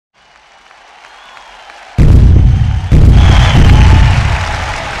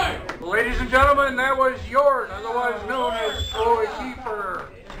gentlemen, that was Yorn, otherwise known as Troy Keeper.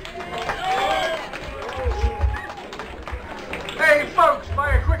 Hey folks,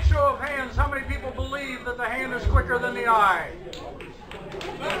 by a quick show of hands, how many people believe that the hand is quicker than the eye?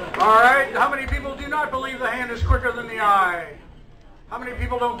 Alright, how many people do not believe the hand is quicker than the eye? How many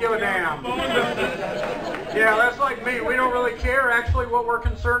people don't give a damn? Yeah, that's like me. We don't really care. Actually, what we're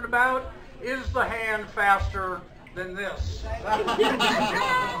concerned about is the hand faster than this.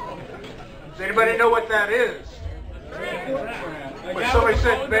 Does anybody know what that is? When somebody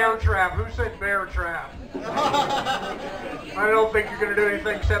said bear trap. Who said bear trap? I don't think you're going to do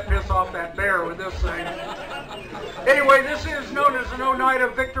anything except piss off that bear with this thing. Anyway, this is known as an Oneida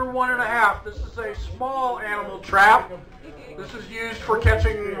Victor 1.5. This is a small animal trap. This is used for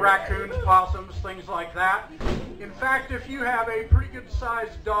catching raccoons, possums, things like that. In fact, if you have a pretty good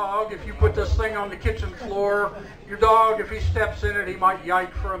sized dog, if you put this thing on the kitchen floor, your dog, if he steps in it, he might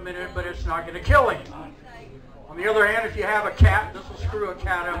yike for a minute, but it's not going to kill him. On the other hand, if you have a cat, this will screw a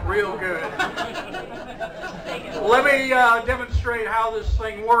cat up real good. Let me demonstrate how this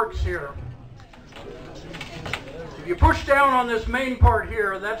thing works here. If you push down on this main part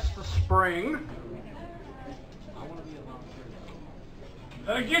here, that's the spring.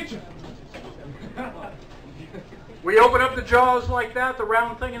 That'll get you. We open up the jaws like that. The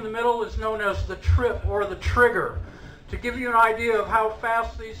round thing in the middle is known as the trip or the trigger. To give you an idea of how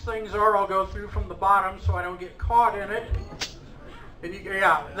fast these things are, I'll go through from the bottom so I don't get caught in it. And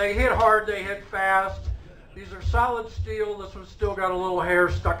yeah, they hit hard, they hit fast. These are solid steel. This one's still got a little hair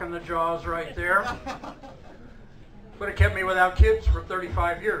stuck in the jaws right there. But it kept me without kids for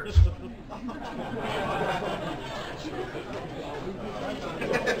 35 years.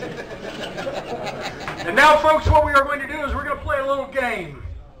 And now, folks, what we are going to do is we're going to play a little game.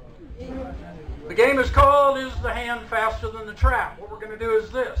 The game is called, Is the Hand Faster Than the Trap? What we're going to do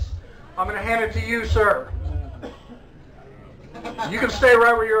is this. I'm going to hand it to you, sir. You can stay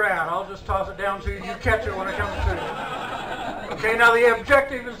right where you're at. I'll just toss it down to you. You catch it when it comes to you. Okay, now the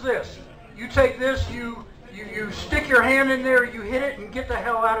objective is this. You take this, you stick your hand in there, you hit it, and get the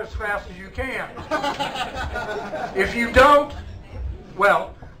hell out as fast as you can. If you don't,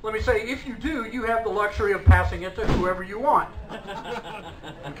 well, let me say, if you do, you have the luxury of passing it to whoever you want.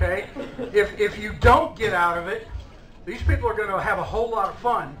 Okay? If you don't get out of it, these people are going to have a whole lot of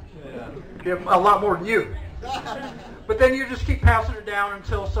fun. Yeah. A lot more than you. But then you just keep passing it down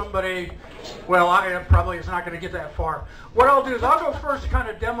until somebody, well, I probably is not going to get that far. What I'll do is I'll go first to kind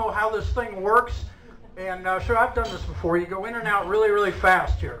of demo how this thing works. And sure, I've done this before. You go in and out really, really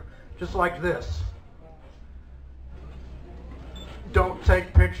fast here, just like this. Don't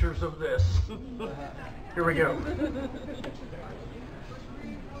take pictures of this. Here we go.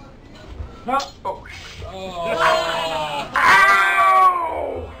 Oh. Oh.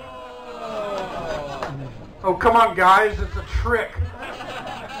 Ow! Oh, come on, guys. It's a trick.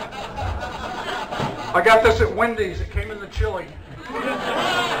 I got this at Wendy's. It came in the chili.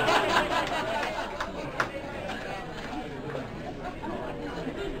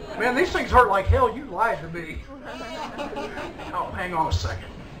 Man, these things hurt like hell. You lied to me. Oh, hang on a second.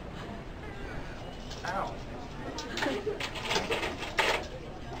 Ow.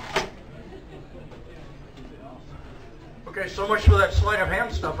 Okay, so much for that sleight of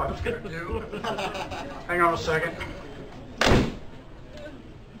hand stuff I was going to do. Hang on a second.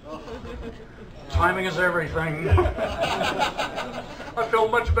 Timing is everything. I feel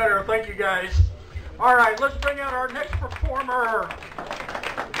much better. Thank you, guys. All right, let's bring out our next performer.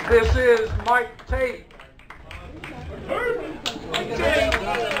 This is Mike Tate. Mike Tate.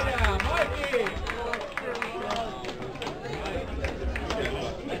 Yeah, Mikey.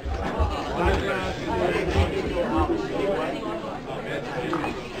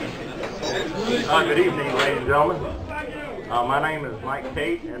 Good evening, ladies and gentlemen. My name is Mike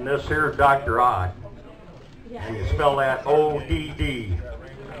Tate, and this here is Dr. Odd. And you spell that O-D-D.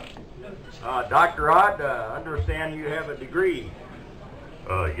 Dr. Odd, I understand you have a degree.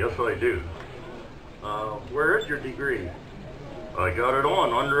 Yes, I do. Where is your degree? I got it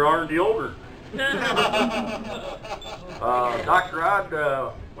on underarm deodorant. Dr. Odd,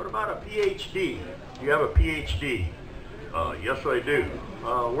 what about a PhD? Do you have a PhD? Yes, I do.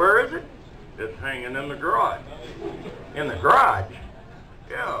 Where is it? It's hanging in the garage. In the garage?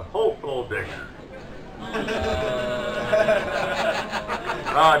 Yeah, postal digger.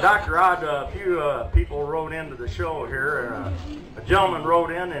 Dr. Odd, a few people wrote into the show here. A gentleman wrote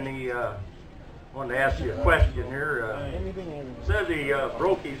in and he wanted to ask you a question here. Says he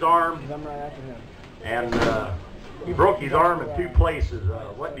broke his arm and He broke his arm in 2 places.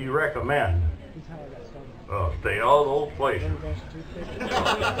 What do you recommend? Stay out of those places.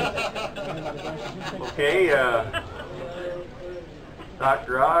 Okay,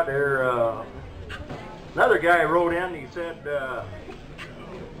 Dr. Odd, there, another guy wrote in, he said,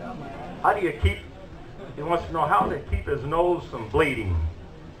 how do you keep, he wants to know how to keep his nose from bleeding.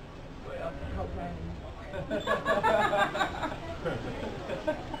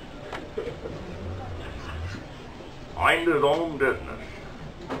 Mind his own business.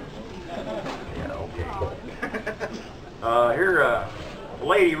 Yeah, okay. Here, a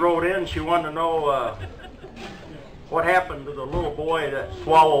lady wrote in, she wanted to know what happened to the little boy that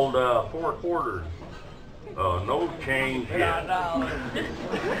swallowed 4 quarters. No change yet.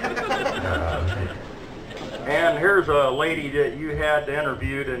 And here's a lady that you had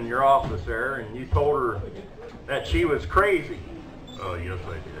interviewed in your office there, and you told her that she was crazy. Yes,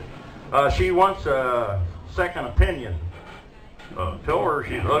 I did. She wants a second opinion. Tell her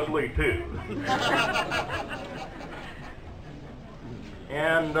she's ugly too.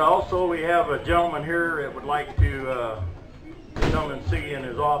 And also we have a gentleman here that would like to come and see you in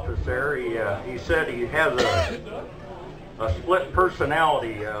his office there. He said he has a split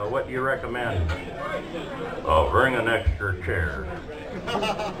personality. What do you recommend? Bring an extra chair.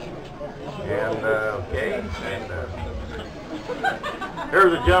 And okay. And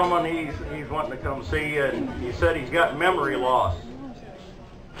here's a gentleman. He's wanting to come see you, and he said he's got memory loss.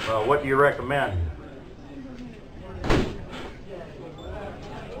 What do you recommend?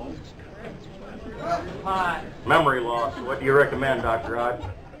 Memory loss. What do you recommend, Dr. Odd?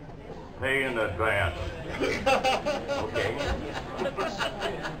 Pay in advance. Okay.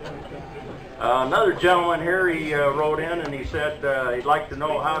 Another gentleman here, he wrote in and he said he'd like to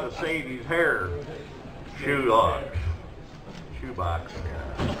know how to save his hair. Shoebox. Shoebox.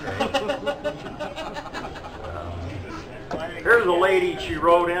 Here's a lady, she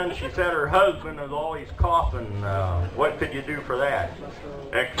wrote in, she said her husband is always coughing. What could you do for that?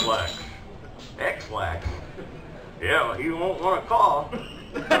 X-Lax. X-Lax? Yeah, he won't want to cough.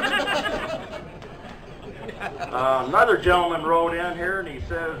 Another gentleman wrote in here and he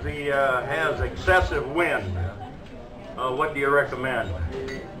says he has excessive wind. What do you recommend?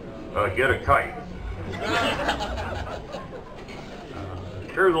 Get a kite.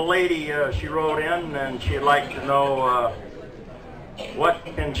 Here's a lady, she wrote in and she'd like to know what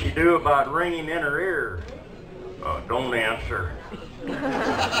can she do about ringing in her ear? Don't answer.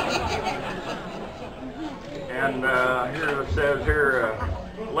 And here it says here,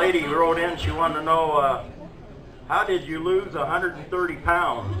 a lady wrote in, she wanted to know, how did you lose 130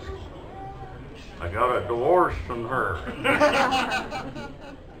 pounds? I got a divorce from her.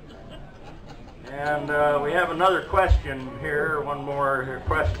 And we have another question here, one more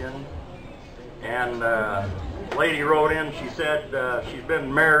question. And a lady wrote in, she said she's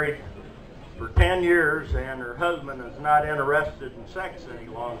been married for 10 years and her husband is not interested in sex any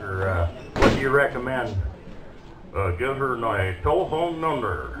longer. What do you recommend? Give her my telephone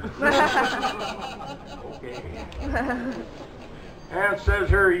number. Okay. And it says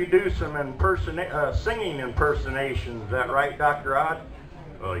here you do some singing impersonations. Is that right, Dr. Odd?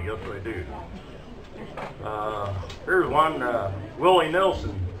 Yes, I do. Here's one, Willie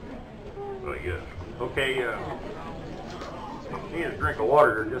Nelson. Yes. Okay, need a drink of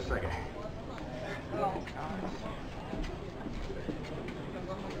water here, just a second.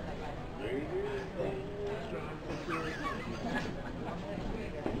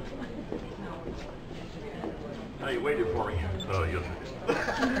 Now you waited for me. Yes.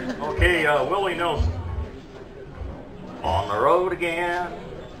 Okay, Willie Nelson. On the road again.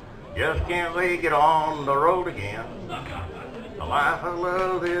 Just can't wait to get on the road again. The life of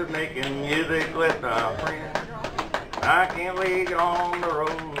love is making music with our friends. I can't wait to get on the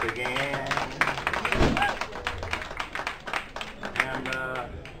road again. And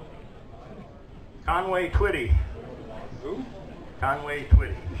Conway Twitty. Who? Conway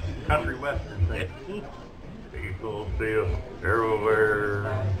Twitty. Country western thing. People see us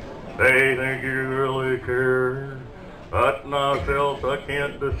everywhere. They think you really care. But myself I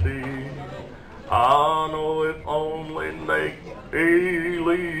can't deceive. I know it's only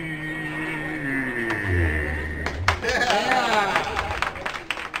make-believe.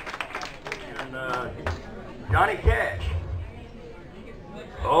 And Johnny Cash.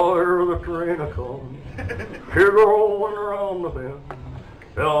 Oh, here's the train a-comin'. Here rolling around the bend.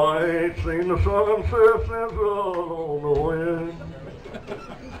 Well, I ain't seen the sunset since on the wind.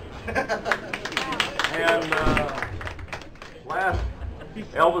 And last,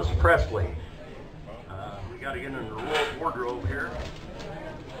 Elvis Presley. We got to get in the wardrobe here.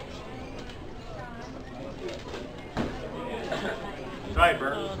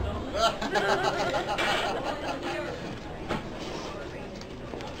 Sideburns.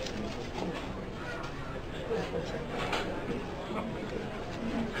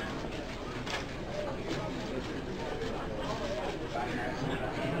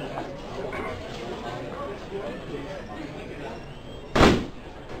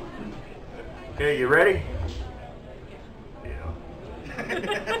 Okay, you ready? Yeah.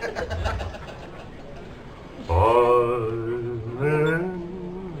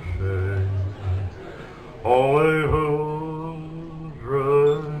 Only who's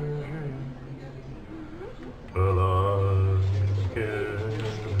rushing till I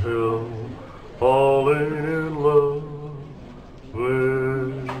can't help falling